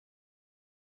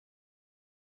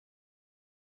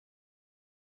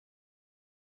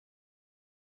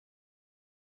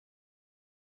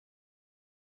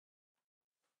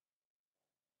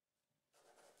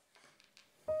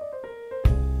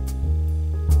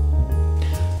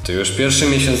To już pierwszy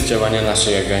miesiąc działania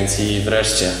naszej agencji i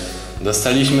wreszcie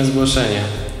dostaliśmy zgłoszenie.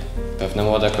 Pewna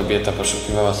młoda kobieta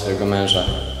poszukiwała swojego męża.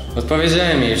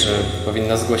 Odpowiedziałem jej, że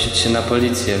powinna zgłosić się na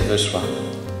policję, wyszła.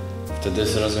 Wtedy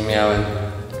zrozumiałem.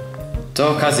 To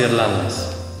okazja dla nas.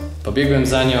 Pobiegłem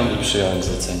za nią i przyjąłem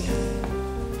zlecenie.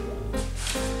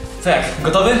 Co jak,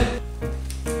 gotowy?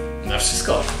 Na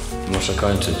wszystko. Muszę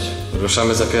kończyć.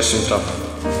 Ruszamy za pierwszym tropem.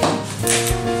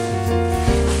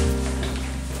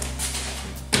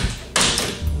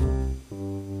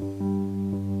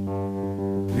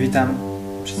 Witam.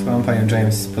 Przysłałam panią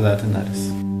James podaty narys.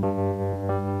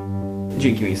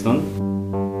 Dzięki, Winston.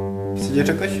 Chcecie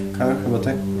czegoś? Kawę,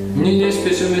 herbatę? Nie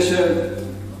śpieszymy się.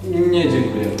 Nie,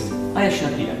 dziękuję. A ja się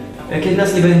napiję. Kiedy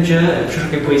nas nie będzie,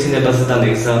 przeszukaj policyjne bazy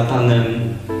danych za panem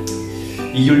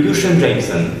Juliuszem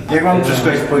Jamesem. Jak mam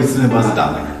przeszukać policyjne bazy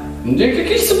danych? Jak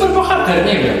jakiś superbohater,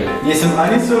 nie wiem. Nie jestem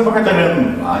ani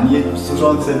superbohaterem, ani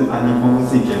służącym, ani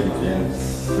pomocnikiem, więc...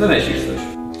 Wymyślisz coś.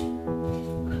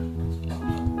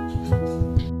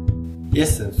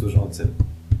 Jestem służącym.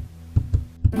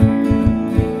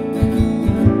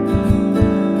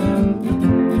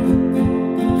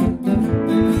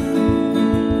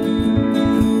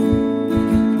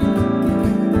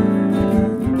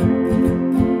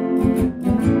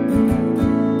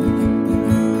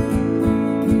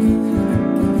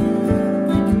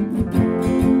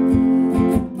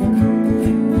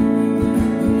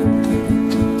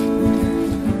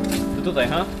 To tutaj,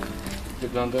 ha?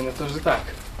 Wygląda na to, że tak.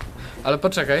 Ale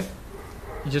poczekaj.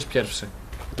 Idziesz pierwszy.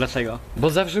 Dlaczego? Bo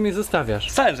zawsze mnie zostawiasz.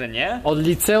 Wcale, że nie. Od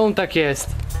liceum tak jest.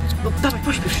 No dawaj,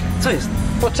 pośpiesz się. Co jest?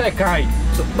 Poczekaj!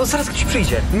 Bo zaraz ktoś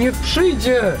przyjdzie. Nie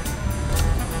przyjdzie!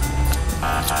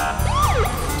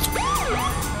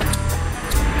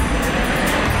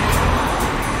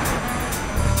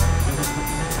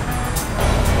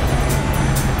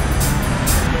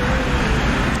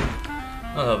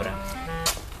 No dobra.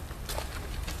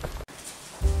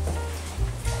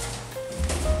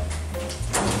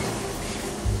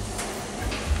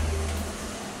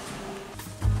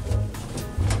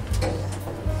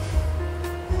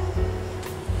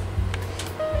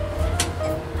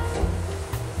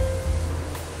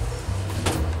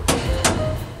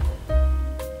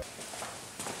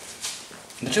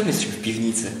 Dlaczego my jesteśmy w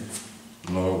piwnicy?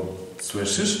 No,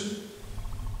 słyszysz?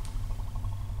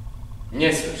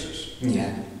 Nie słyszysz.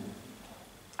 Nie.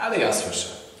 Ale ja słyszę.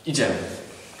 Idziemy.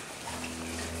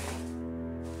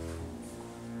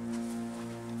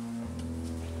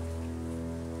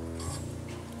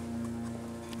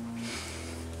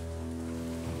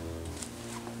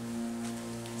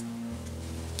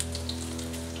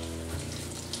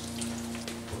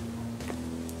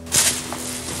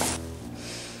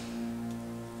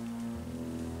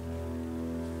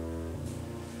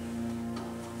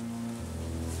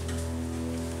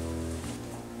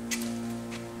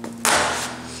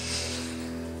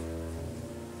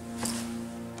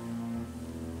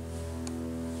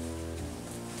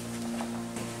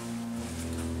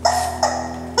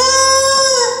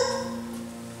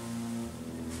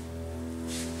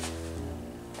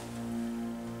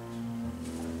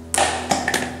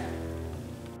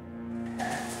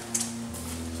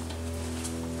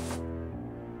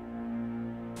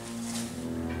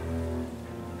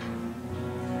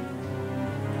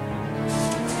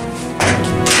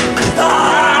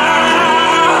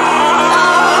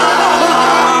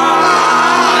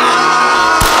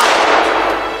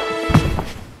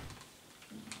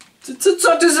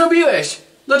 Co ty zrobiłeś?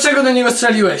 Dlaczego do niego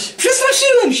strzeliłeś?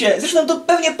 Przestraszyłem się! Zresztą to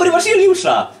pewnie porywasz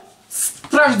Juliusza!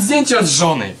 Sprawdź zdjęcie od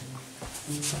żony.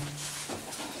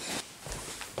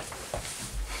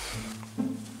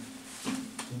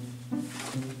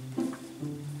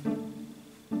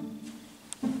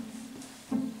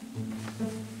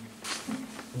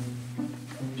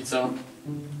 I co?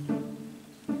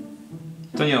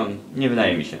 To nie on. Nie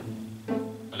wydaje mi się.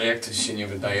 Ale jak to ci się nie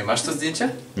wydaje? Masz to zdjęcie?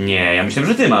 Nie, ja myślę,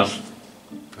 że ty masz.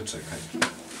 Poczekaj.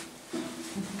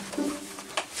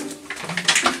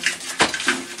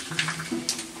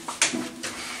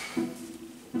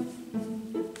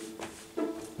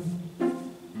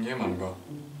 Nie mam go.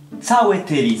 Cały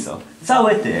ty, Lico.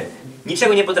 Całe ty.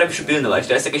 Niczego nie potrafisz upilnować.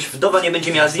 Teraz jakaś wdowa nie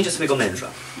będzie miała zdjęcia swojego męża.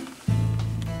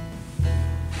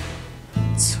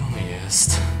 Co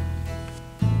jest?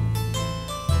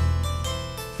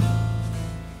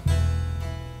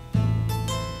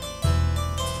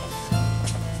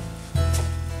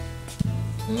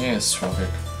 To nie jest człowiek,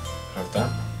 prawda?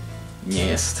 Nie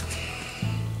jest.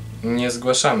 Nie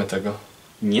zgłaszamy tego.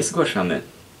 Nie zgłaszamy.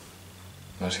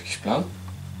 Masz jakiś plan?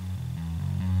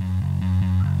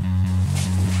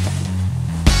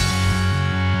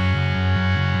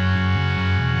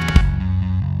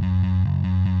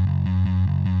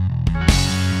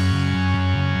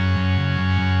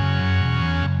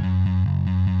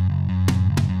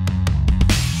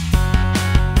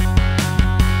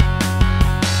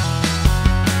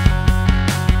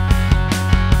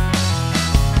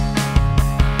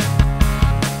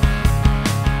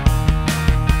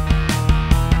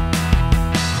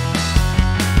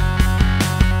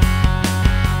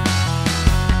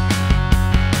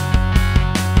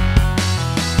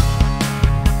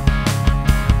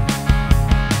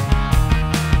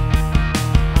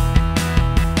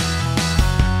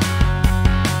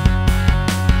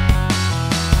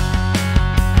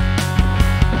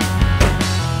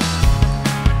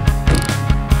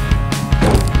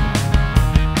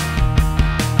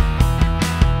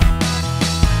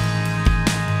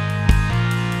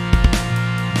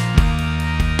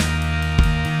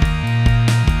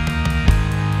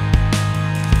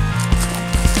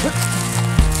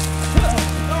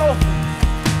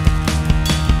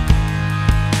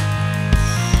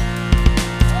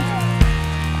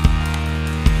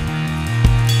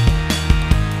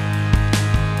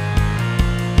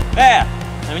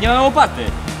 nie mamy łopaty.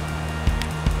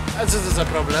 A co to za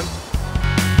problem?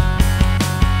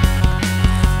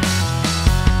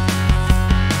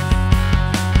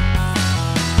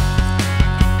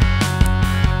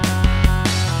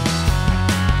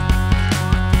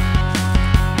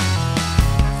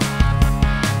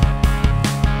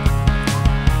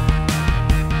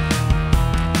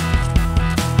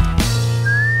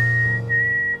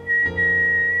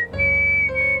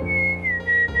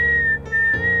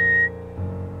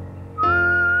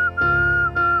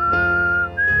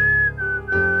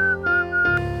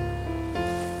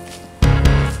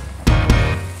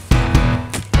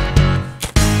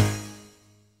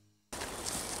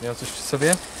 Miał coś przy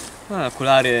sobie? No,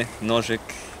 okulary, nożyk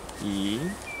i...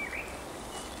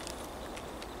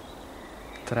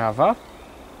 Trawa?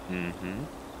 Mhm.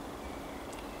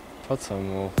 Po co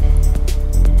mu?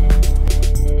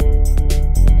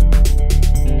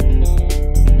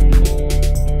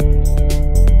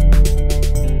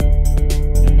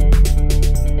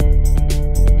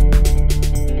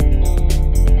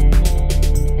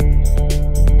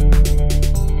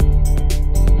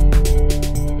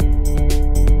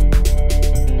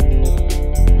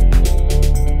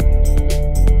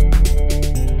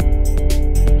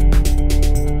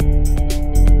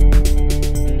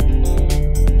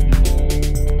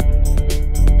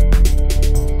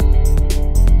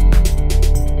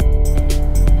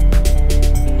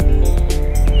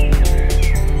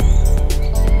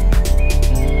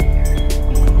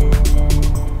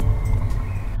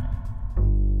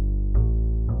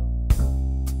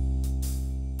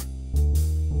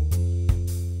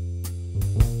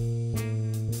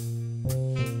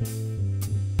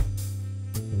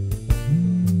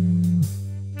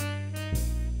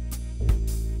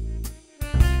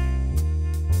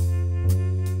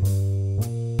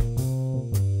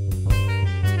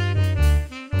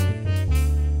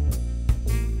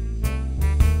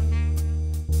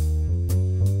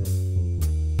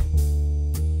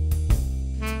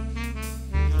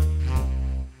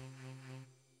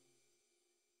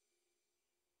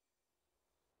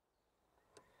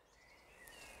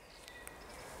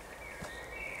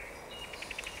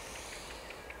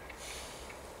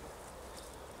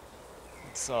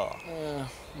 Co?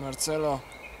 Marcello,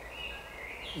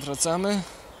 wracamy?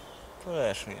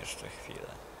 Poleżmy jeszcze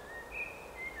chwilę.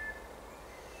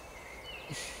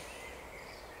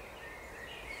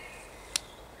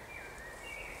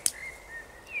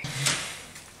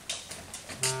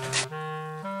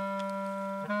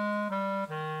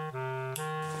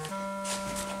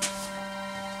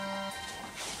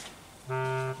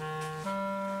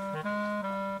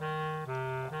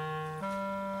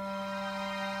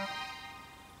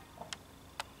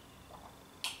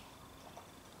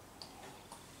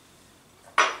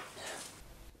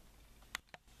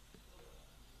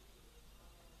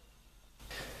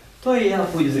 To i ja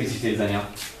pójdę zrobić coś do jedzenia.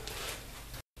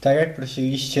 Tak jak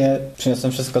prosiliście,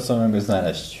 przyniosłem wszystko, co mogę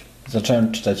znaleźć.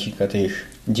 Zacząłem czytać kilka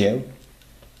tych dzieł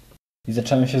i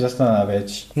zacząłem się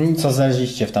zastanawiać, co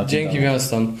znaleźliście w tamtym Dzięki domu.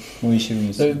 Winston. Mówi się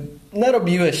Winston.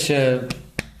 Narobiłeś się,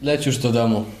 leć już do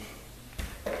domu.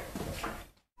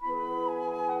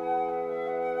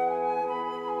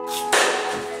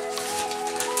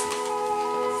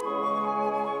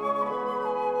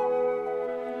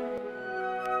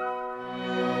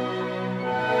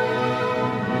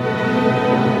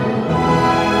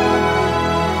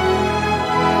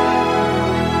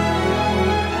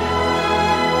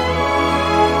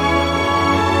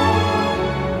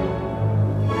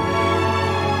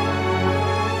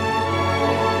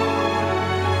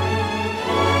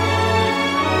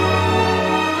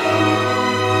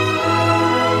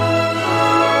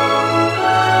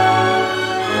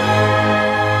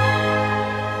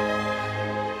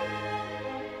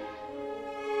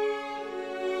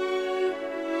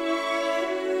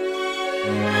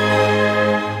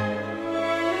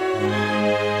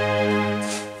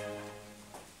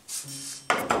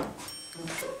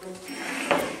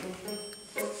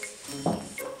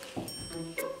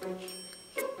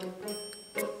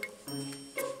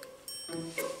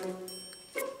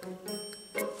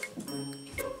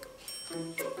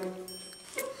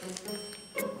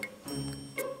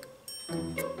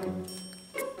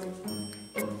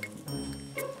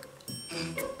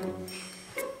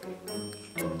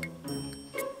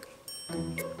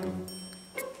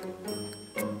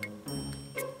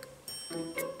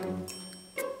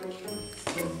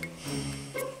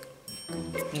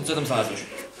 Co tam znalazłeś?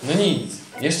 No nic,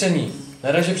 jeszcze nic.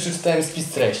 Na razie przeczytałem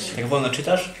spis treści. Jak wolno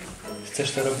czytasz?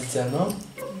 Chcesz to robić ze mną?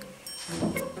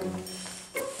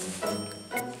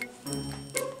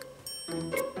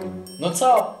 No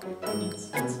co? Nic.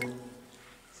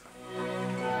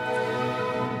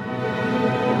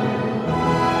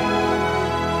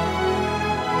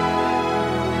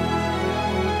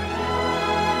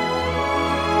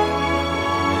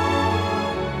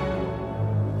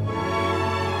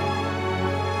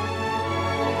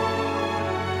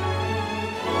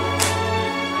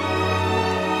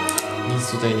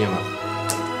 tutaj nie ma.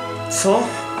 Co?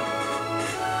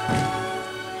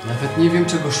 Nawet nie wiem,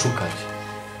 czego szukać.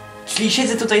 Czyli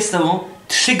siedzę tutaj z tobą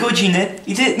 3 godziny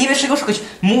i ty nie wiesz czego szukać.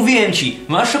 Mówiłem ci,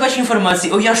 masz szukać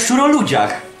informacji o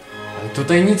jaszczuroludziach. Ale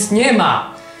tutaj nic nie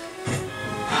ma!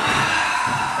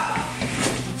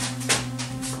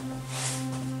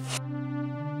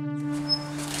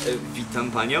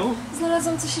 Witam panią.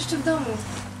 Znalazłam coś jeszcze w domu.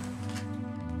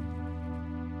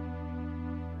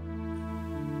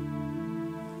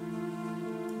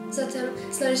 Zatem,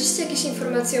 znaleźliście jakieś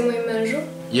informacje o moim mężu?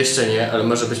 Jeszcze nie, ale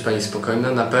może być pani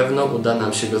spokojna, na pewno uda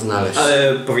nam się go znaleźć.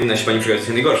 Ale powinna się pani przygotować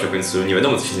na najgorsze, w końcu nie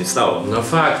wiadomo co się z nim stało. No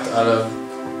fakt, ale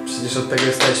przecież od tego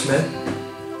jesteśmy,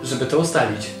 żeby to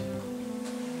ustalić.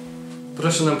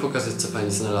 Proszę nam pokazać, co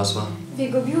pani znalazła. W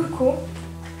jego biurku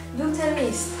był ten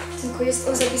list, tylko jest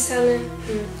on zapisany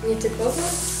nietypowo.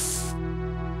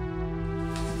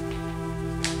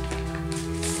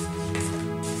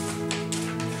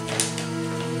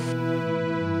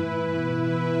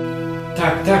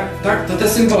 Tak, to te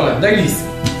symbole. Daj list.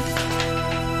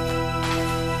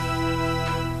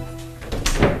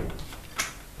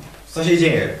 Co się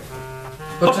dzieje?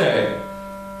 Poczekaj.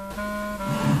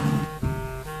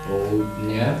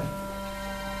 Południe.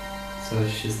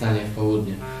 Coś się stanie w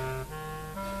południe.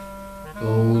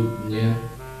 Południe.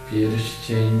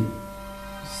 Pierścień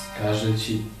wskaże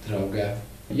ci drogę.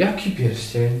 Jaki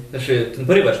pierścień? Znaczy, ten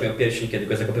porywacz miał pierścień, kiedy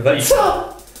go zakopywali. Co?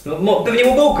 No, pewnie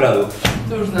mu go ukradł.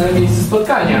 To już na miejscu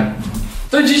spotkania.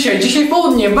 To dzisiaj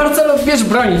południe. Marcello, bierz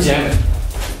broń, idziemy.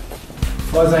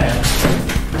 Powodzenia.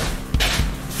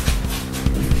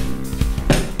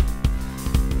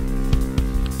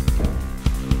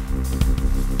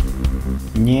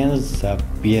 Nie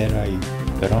zabieraj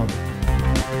broni.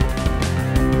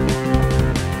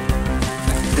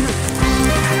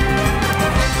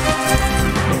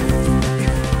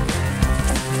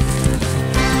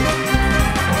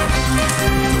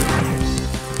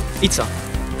 I co?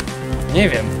 Nie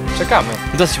wiem, czekamy.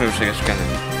 Dosyć już tego szukania.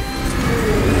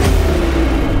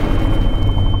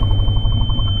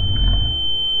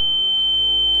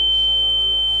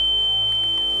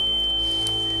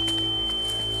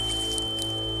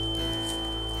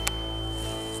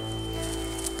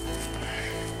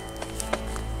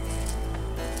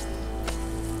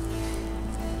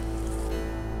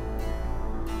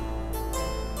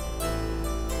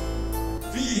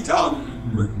 Witam,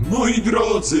 moi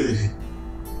drodzy!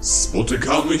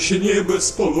 Spotykamy się nie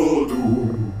bez powodu.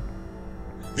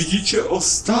 Widzicie,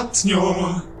 ostatnio...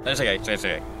 Ale czekaj.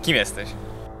 Kim jesteś?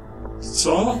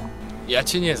 Co? Ja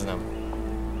cię nie znam.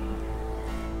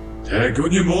 Tego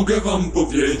nie mogę wam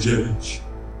powiedzieć.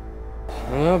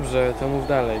 No dobrze, to mów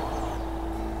dalej.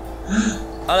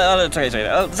 Ale czekaj.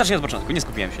 Ale zacznij od początku, nie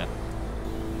skupiłem się.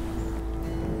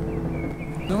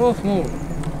 No mów.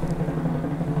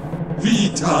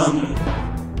 Witam,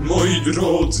 moi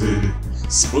drodzy!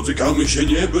 Spotykamy się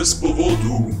nie bez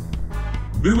powodu.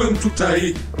 Byłem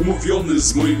tutaj umówiony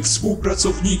z moim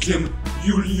współpracownikiem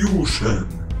Juliuszem.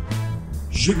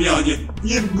 Ziemianie,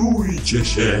 nie bójcie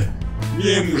się.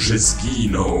 Wiem, że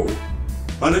zginął.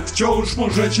 Ale wciąż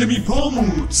możecie mi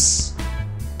pomóc.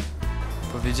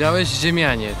 Powiedziałeś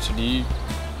ziemianie, czyli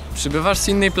przybywasz z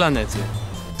innej planety.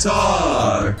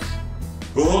 Tak.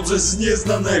 Pochodzę z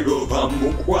nieznanego wam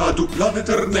układu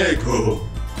planetarnego.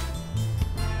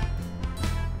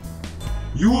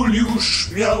 Juliusz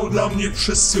miał dla mnie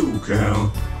przesyłkę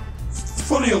w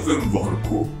foliowym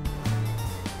worku.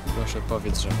 Proszę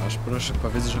powiedz,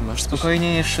 że masz.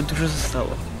 Spokojnie, jeszcze dużo zostało.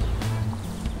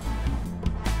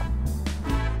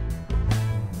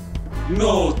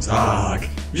 No tak,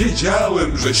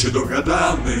 wiedziałem, że się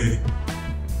dogadamy.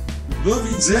 Do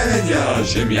widzenia,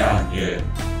 ziemianie.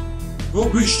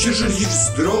 Obyście żyli w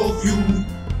zdrowiu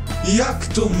i jak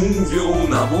to mówią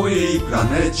na mojej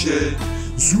planecie,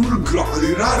 zurglach,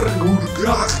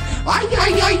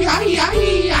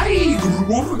 ajajajajajaj,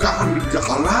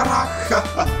 gurgargarach.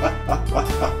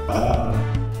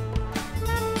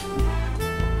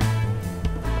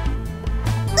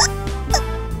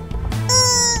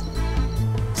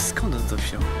 Skąd to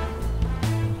wziął?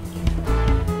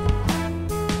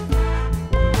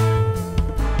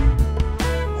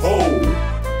 Ho!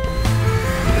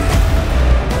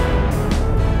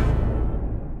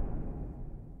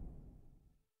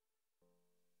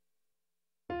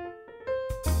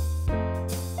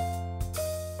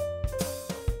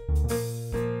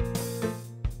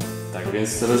 Tak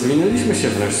więc rozwinęliśmy się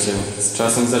wreszcie. Z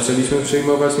czasem zaczęliśmy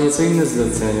przyjmować nieco inne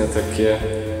zlecenia, takie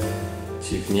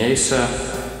dziwniejsze.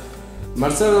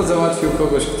 Marcello załatwił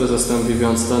kogoś, kto zastąpi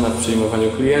Johnstona w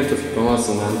przyjmowaniu klientów i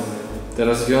pomocy nam.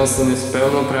 Teraz Johnston jest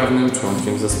pełnoprawnym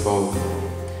członkiem zespołu.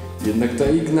 Jednak ta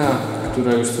Igna,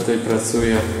 która już tutaj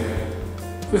pracuje,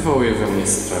 wywołuje we mnie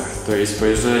strach. To jej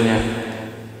spojrzenie,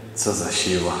 co za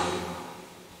siła.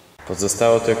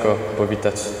 Pozostało tylko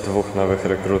powitać 2 nowych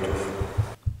rekrutów.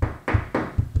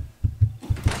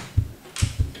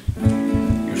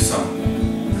 Już są.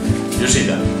 Już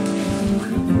idę.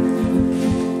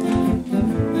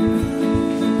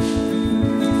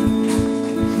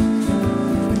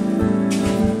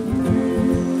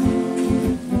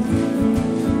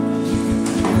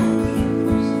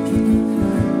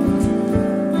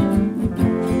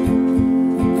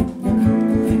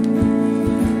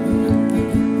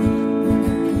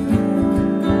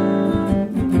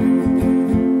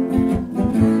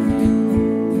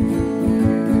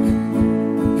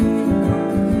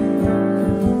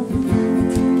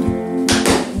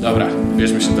 Dobra,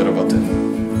 bierzmy się do roboty.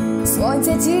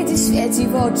 Słońce ci dziś świeci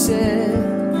w oczy.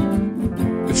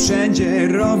 Wszędzie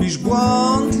robisz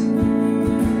błąd.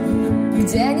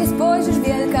 Gdzie nie spojrzysz,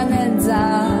 wielka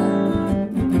nędza.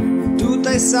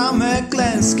 Tutaj same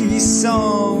klęski są.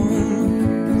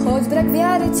 Choć brak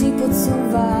wiary ci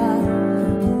podsuwa.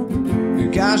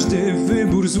 Każdy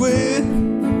wybór zły.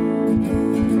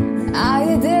 A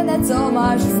jedyne co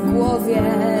masz w głowie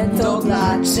to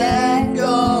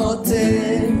dlaczego ty.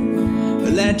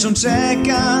 Lecz on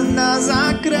czeka na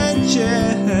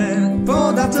zakręcie.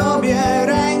 Poda tobie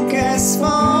rękę swą.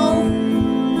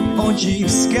 On ci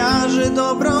wskaże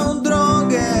dobrą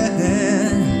drogę.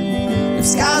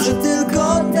 Wskaże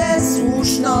tylko tę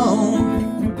słuszną.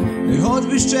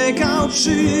 Choćbyś czekał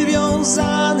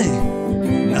przywiązany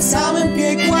na samym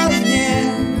piekła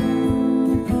dnie.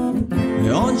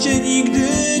 On cię nigdy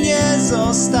nie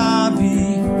zostawi,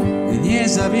 nie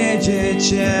zawiedzie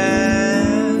cię.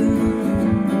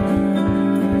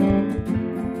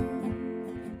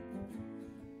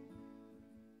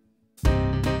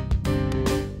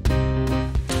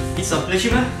 I co,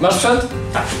 lecimy? Masz sprzęt?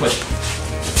 Tak, chodź.